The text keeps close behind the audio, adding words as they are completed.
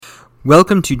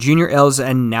Welcome to Junior L's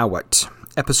And Now What,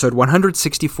 episode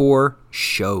 164,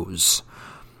 Shows,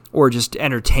 or just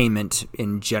entertainment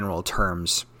in general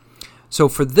terms. So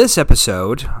for this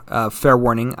episode, fair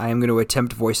warning, I am going to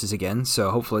attempt voices again, so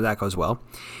hopefully that goes well.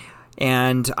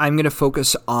 And I'm going to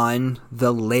focus on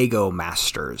the Lego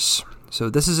Masters. So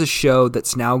this is a show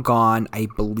that's now gone, I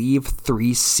believe,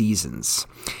 3 seasons.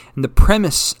 And the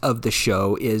premise of the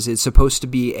show is it's supposed to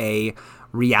be a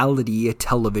reality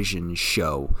television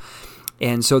show.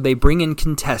 And so they bring in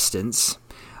contestants.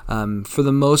 For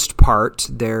the most part,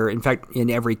 in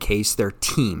every case, they're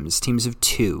teams of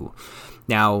 2.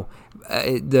 Now,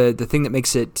 the thing that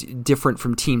makes it different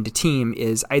from team to team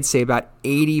is I'd say about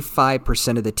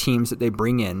 85% of the teams that they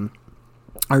bring in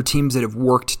are teams that have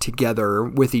worked together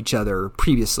with each other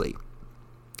previously.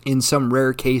 In some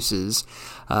rare cases,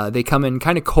 they come in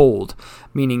kind of cold,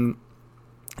 meaning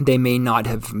they may not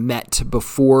have met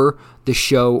before the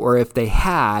show, or if they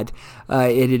had,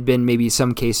 it had been maybe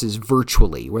some cases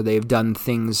virtually, where they've done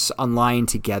things online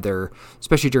together,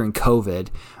 especially during COVID,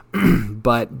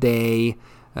 but they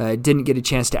didn't get a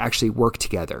chance to actually work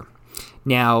together.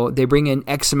 Now, they bring in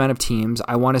X amount of teams.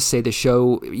 I want to say the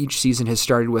show each season has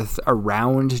started with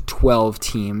around 12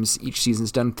 teams. Each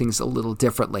season's done things a little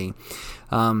differently.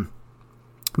 The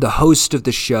host of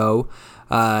the show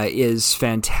is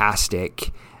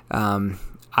fantastic.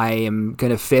 I am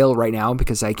going to fail right now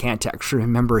because I can't actually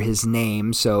remember his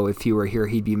name. So if he were here,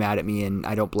 he'd be mad at me, and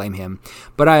I don't blame him.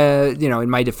 But in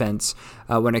my defense,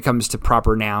 when it comes to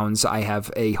proper nouns, I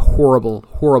have a horrible,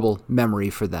 horrible memory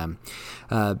for them.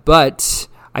 But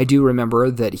I do remember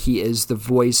that he is the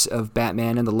voice of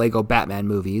Batman in the Lego Batman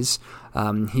movies.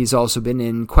 He's also been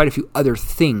in quite a few other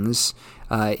things,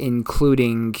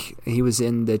 including he was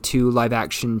in the 2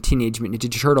 live-action Teenage Mutant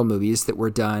Ninja Turtle movies that were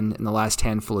done in the last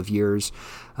handful of years.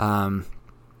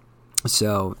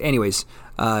 So, anyways,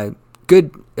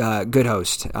 good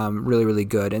host, really, really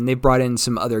good. And they brought in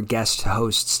some other guest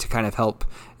hosts to kind of help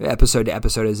episode to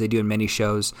episode as they do in many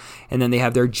shows. And then they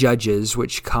have their judges,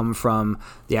 which come from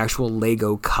the actual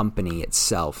Lego company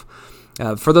itself.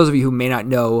 For those of you who may not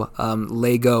know,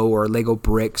 Lego or Lego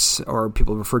bricks, or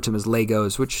people refer to them as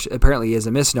Legos, which apparently is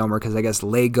a misnomer because I guess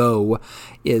Lego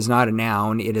is not a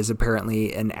noun. It is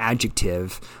apparently an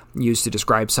adjective used to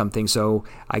describe something. So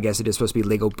I guess it is supposed to be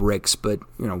Lego bricks, but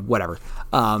whatever.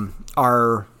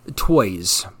 Are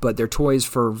toys, but they're toys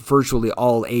for virtually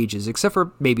all ages, except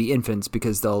for maybe infants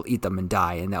because they'll eat them and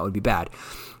die, and that would be bad.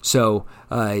 So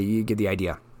you get the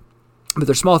idea. But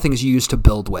they're small things you use to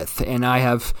build with. And I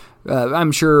have,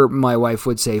 I'm sure my wife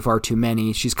would say far too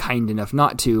many. She's kind enough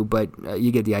not to, but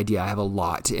you get the idea. I have a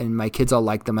lot. And my kids all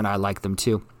like them, and I like them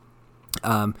too.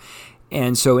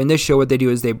 And so in this show, what they do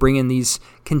is they bring in these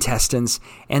contestants,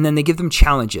 and then they give them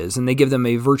challenges, and they give them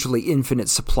a virtually infinite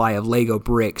supply of Lego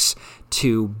bricks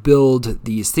to build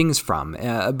these things from.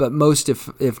 But most,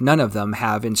 if none of them,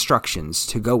 have instructions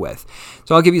to go with.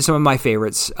 So I'll give you some of my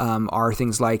favorites. Are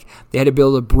things like they had to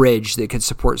build a bridge that could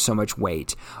support so much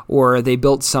weight, or they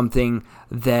built something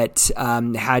that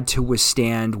had to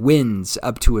withstand winds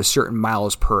up to a certain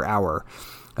miles per hour.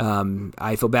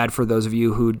 I feel bad for those of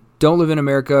you who don't live in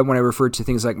America when I refer to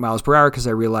things like miles per hour, because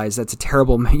I realize that's a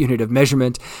terrible unit of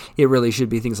measurement. It really should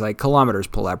be things like kilometers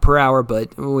per hour,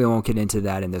 but we won't get into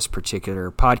that in this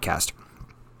particular podcast.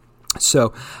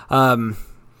 So,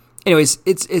 anyways,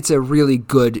 it's a really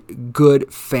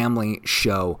good family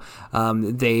show.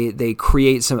 They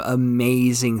create some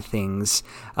amazing things,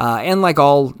 and like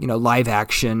all live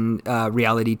action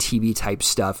reality TV type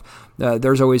stuff,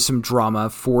 there's always some drama,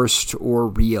 forced or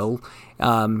real.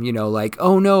 Like,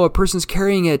 oh no, a person's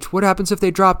carrying it. What happens if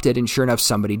they dropped it? And sure enough,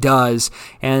 somebody does.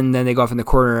 And then they go off in the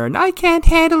corner and I can't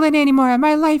handle it anymore.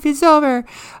 My life is over.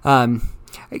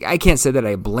 I can't say that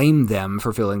I blame them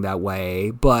for feeling that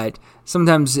way, but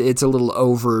sometimes it's a little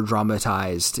over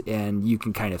dramatized and you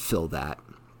can kind of feel that.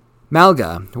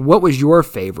 Malga, what was your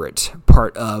favorite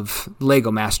part of Lego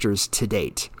Masters to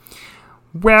date?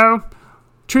 Well,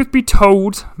 truth be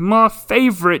told, my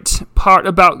favorite part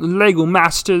about Lego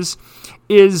Masters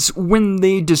is when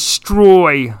they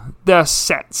destroy their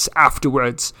sets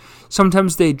afterwards.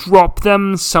 Sometimes they drop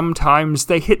them, sometimes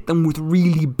they hit them with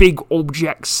really big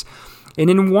objects. And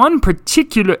in one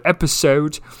particular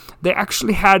episode, they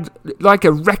actually had like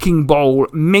a wrecking ball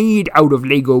made out of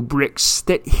Lego bricks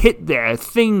that hit their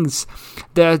things,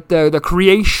 the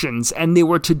creations, and they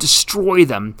were to destroy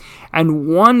them. And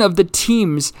one of the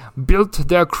teams built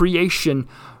their creation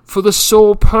for the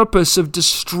sole purpose of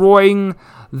destroying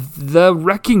the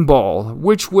Wrecking Ball,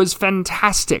 which was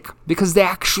fantastic because they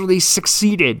actually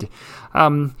succeeded.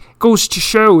 Goes to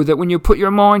show that when you put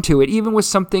your mind to it, even with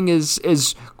something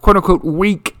as quote-unquote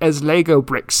weak as Lego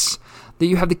bricks, that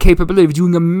you have the capability of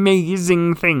doing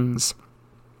amazing things.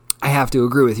 I have to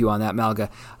agree with you on that, Malga.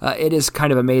 It is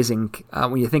kind of amazing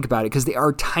when you think about it, because they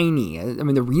are tiny. I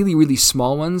mean, the really, really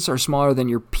small ones are smaller than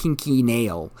your pinky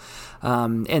nail.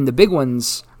 And the big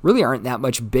ones really aren't that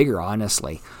much bigger,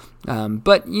 honestly.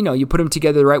 But, you put them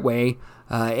together the right way,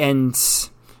 and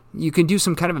you can do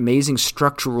some kind of amazing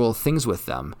structural things with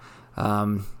them.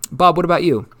 Bob, what about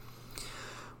you?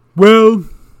 Well,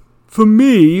 for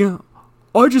me,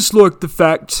 I just like the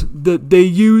fact that they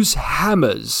use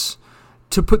hammers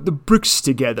to put the bricks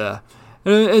together.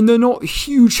 And they're not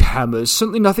huge hammers,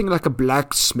 certainly nothing like a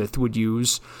blacksmith would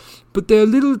use, but they're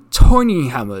little tiny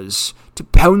hammers to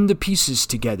pound the pieces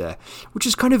together, which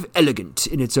is kind of elegant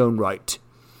in its own right.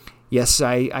 Yes,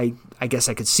 I guess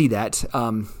I could see that.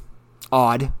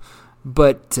 Odd,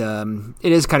 but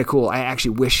it is kind of cool. I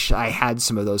actually wish I had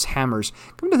some of those hammers.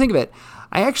 Come to think of it,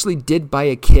 I actually did buy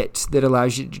a kit that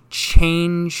allows you to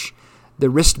change the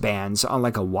wristbands on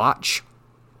like a watch,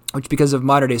 which because of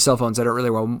modern day cell phones, I don't really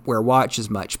wear watches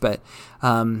much, but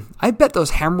I bet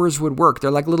those hammers would work.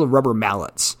 They're like little rubber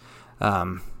mallets.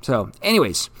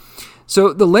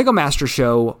 So the Lego Master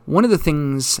Show, one of the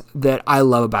things that I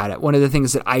love about it, one of the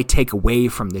things that I take away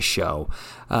from this show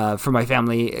for my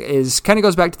family is kind of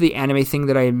goes back to the anime thing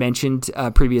that I had mentioned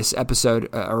previous episode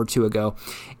or two ago,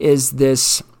 is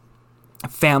this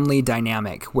family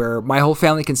dynamic where my whole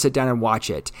family can sit down and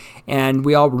watch it, and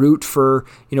we all root for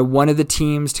one of the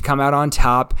teams to come out on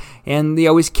top, and they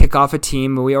always kick off a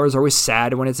team, and we are always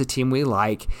sad when it's a team we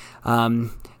like.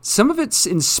 Some of it's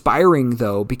inspiring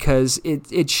though, because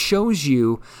it shows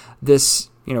you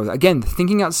this, again,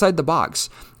 thinking outside the box.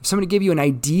 If somebody gave you an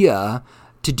idea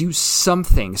to do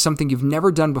something you've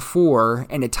never done before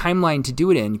and a timeline to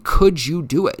do it in, could you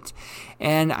do it?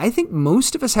 And I think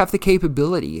most of us have the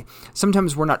capability.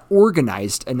 Sometimes we're not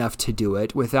organized enough to do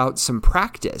it without some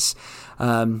practice.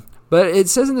 But it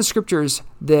says in the scriptures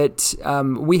that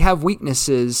we have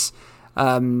weaknesses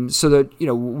so that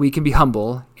we can be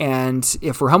humble. And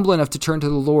if we're humble enough to turn to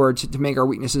the Lord to make our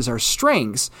weaknesses our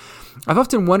strengths, I've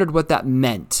often wondered what that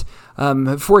meant.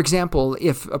 For example,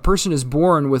 if a person is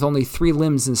born with only 3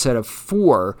 limbs instead of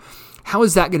 4, how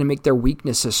is that going to make their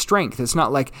weakness a strength? It's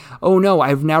not like, oh no,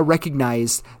 I've now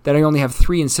recognized that I only have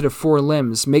 3 instead of 4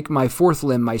 limbs. Make my 4th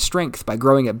limb my strength by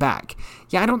growing it back.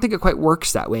 Yeah, I don't think it quite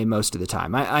works that way most of the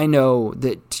time. I know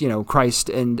that, Christ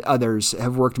and others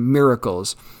have worked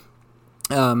miracles.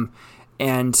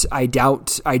 And I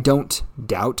don't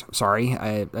doubt, let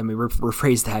me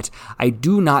rephrase that. I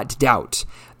do not doubt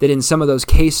that in some of those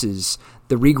cases,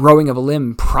 the regrowing of a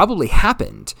limb probably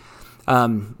happened.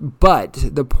 But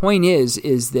the point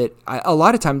is that a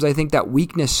lot of times I think that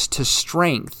weakness to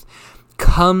strength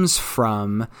comes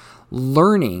from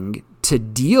learning to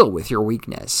deal with your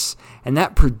weakness. And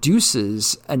that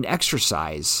produces an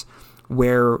exercise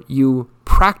where you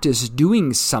practice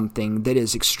doing something that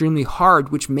is extremely hard,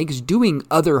 which makes doing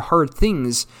other hard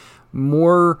things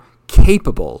more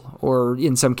capable, or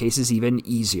in some cases even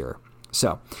easier.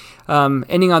 So,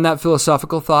 ending on that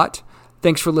philosophical thought,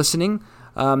 thanks for listening.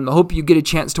 I hope you get a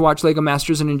chance to watch Lego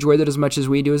Masters and enjoy that as much as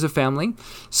we do as a family.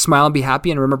 Smile and be happy,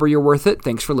 and remember you're worth it.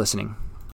 Thanks for listening.